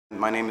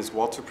My name is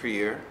Walter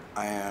Puryear.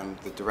 I am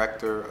the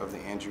director of the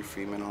Andrew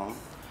Freedman Home.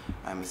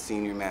 I'm a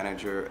senior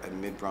manager at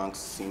Mid-Bronx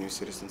Senior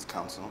Citizens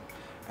Council,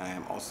 and I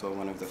am also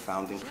one of the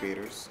founding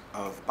creators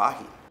of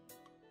BAHI.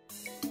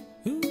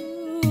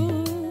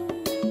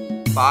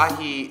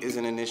 BAHI is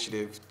an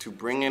initiative to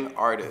bring in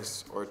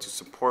artists or to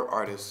support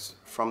artists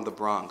from the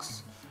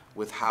Bronx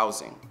with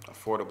housing,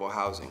 affordable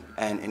housing.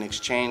 And in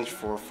exchange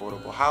for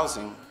affordable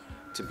housing,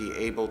 to be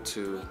able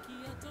to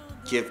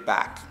give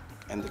back.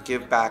 And the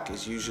give back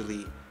is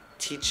usually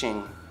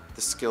teaching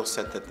the skill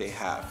set that they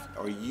have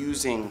or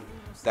using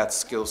that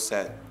skill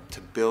set to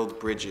build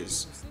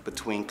bridges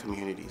between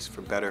communities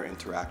for better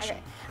interaction.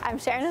 Okay. I'm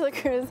Sharon De la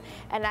Cruz,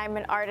 and I'm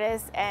an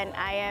artist, and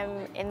I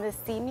am in the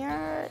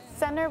Senior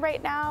Center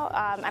right now.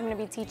 I'm going to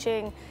be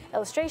teaching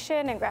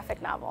illustration and graphic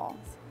novels.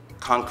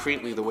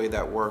 Concretely, the way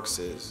that works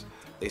is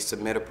they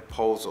submit a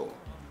proposal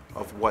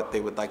of what they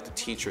would like to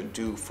teach or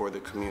do for the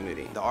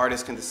community. The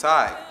artist can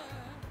decide,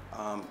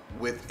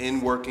 within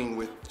working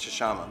with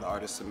Chishama, the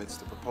artist submits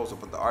the proposal,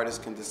 but the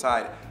artist can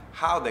decide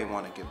how they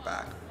want to give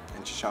back.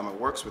 And Chishama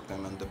works with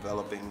them on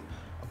developing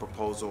a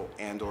proposal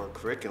and or a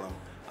curriculum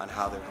on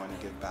how they're going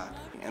to give back.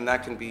 And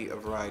that can be a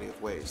variety of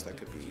ways. That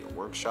could be a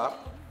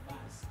workshop,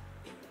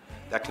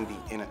 that can be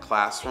in a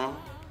classroom,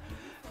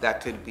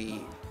 that could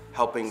be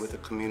helping with a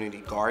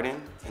community garden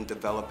and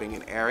developing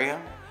an area,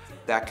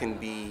 that can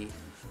be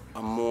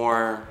a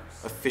more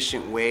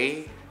efficient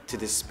way to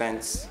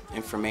dispense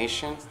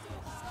information,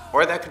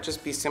 or that could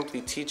just be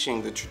simply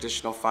teaching the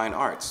traditional fine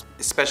arts.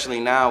 Especially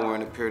now, we're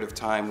in a period of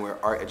time where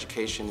art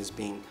education is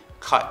being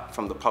cut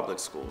from the public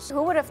schools.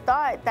 Who would have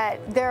thought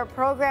that there are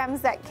programs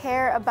that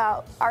care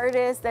about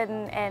artists but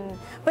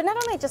not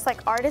only just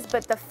like artists,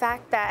 but the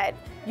fact that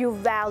you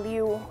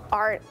value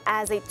art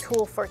as a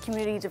tool for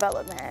community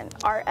development,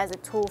 art as a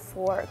tool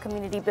for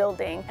community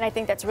building. And I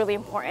think that's really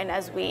important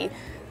as we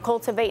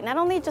cultivate not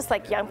only just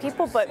like young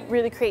people, but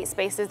really create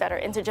spaces that are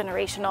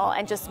intergenerational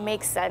and just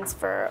make sense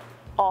for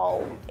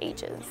all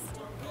ages.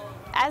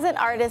 As an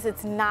artist,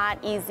 it's not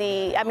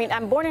easy. I mean,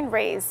 I'm born and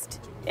raised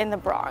in the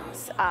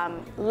Bronx.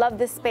 Love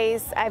this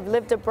space. I've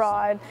lived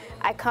abroad.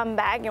 I come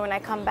back, and when I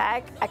come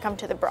back, I come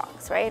to the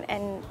Bronx, right?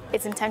 And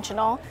it's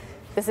intentional.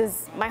 This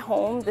is my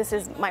home. This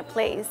is my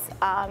place.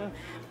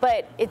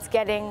 But it's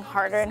getting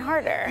harder and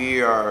harder.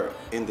 We are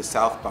in the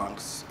South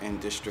Bronx in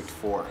District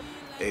 4.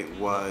 It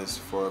was,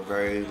 for a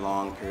very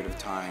long period of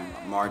time,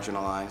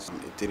 marginalized.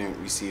 It didn't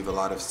receive a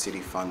lot of city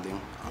funding.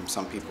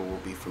 Some people will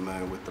be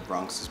familiar with the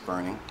Bronx is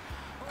Burning.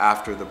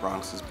 After the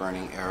Bronx is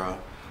Burning era,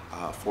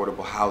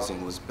 affordable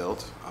housing was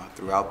built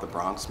throughout the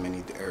Bronx,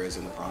 many areas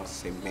in the Bronx,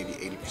 say maybe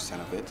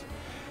 80% of it.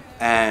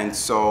 And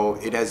so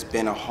it has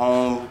been a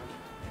home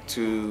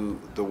to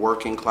the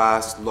working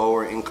class,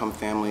 lower income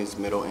families,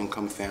 middle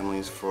income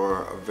families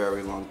for a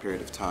very long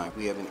period of time.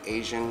 We have an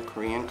Asian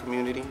Korean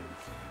community.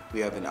 We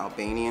have an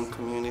Albanian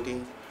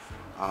community.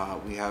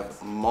 We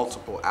have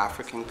multiple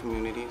African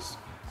communities,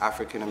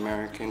 African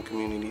American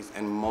communities,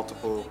 and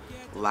multiple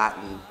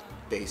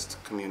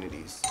Latin-based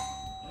communities.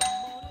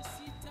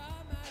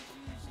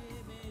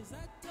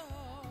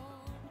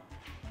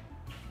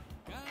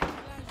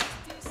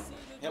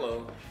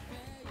 Hello.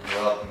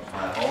 Welcome to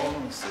my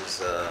home.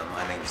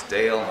 My name is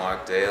Dale,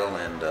 Marc Dale,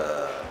 and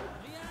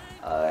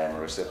I am a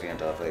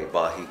recipient of a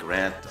BAHI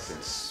grant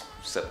since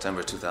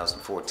September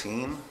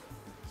 2014.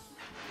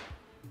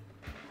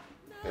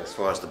 As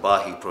far as the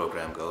BAHI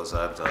program goes,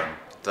 I've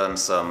done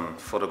some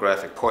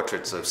photographic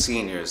portraits of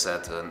seniors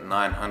at the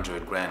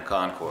 900 Grand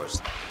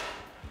Concourse.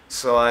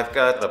 So I've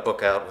got a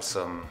book out with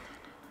some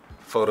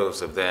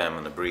photos of them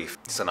and a brief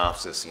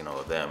synopsis,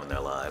 of them and their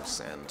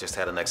lives, and just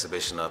had an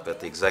exhibition up at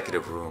the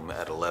executive room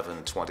at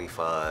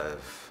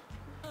 1125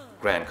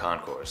 Grand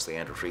Concourse, the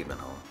Andrew Freedman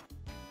Home.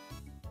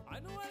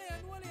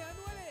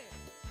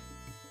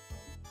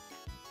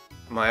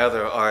 My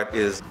other art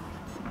is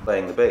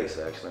playing the bass,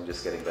 actually. I'm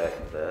just getting back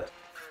into that.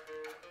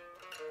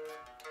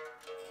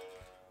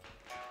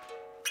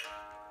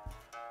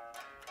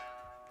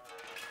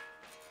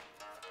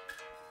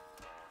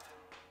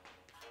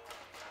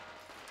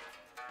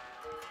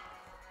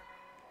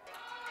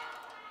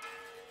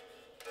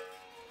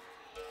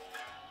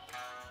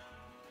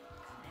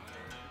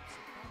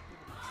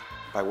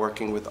 By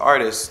working with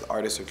artists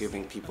are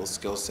giving people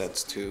skill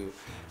sets to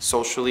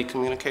socially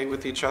communicate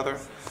with each other,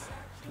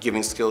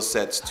 giving skill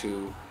sets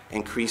to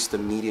increase the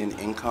median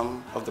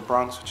income of the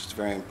Bronx, which is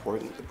very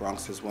important. The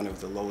Bronx is one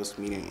of the lowest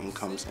median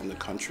incomes in the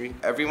country.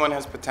 Everyone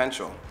has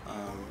potential,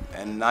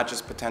 and not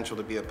just potential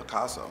to be a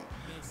Picasso.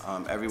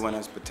 Everyone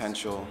has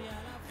potential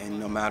in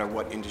no matter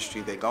what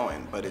industry they go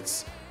in, but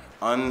it's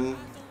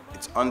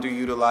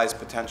underutilized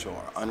potential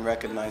or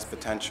unrecognized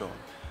potential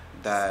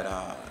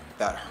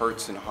that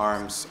hurts and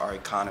harms our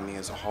economy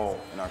as a whole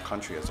and our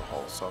country as a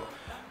whole. So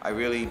I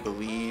really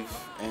believe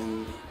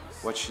in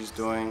what she's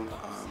doing.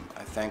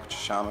 I thank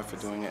Chishama for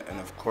doing it, and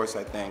of course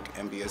I thank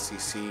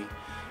MBSCC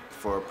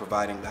for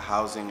providing the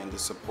housing and the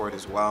support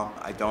as well.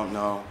 I don't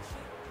know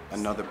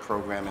another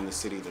program in the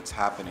city that's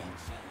happening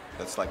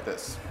that's like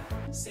this.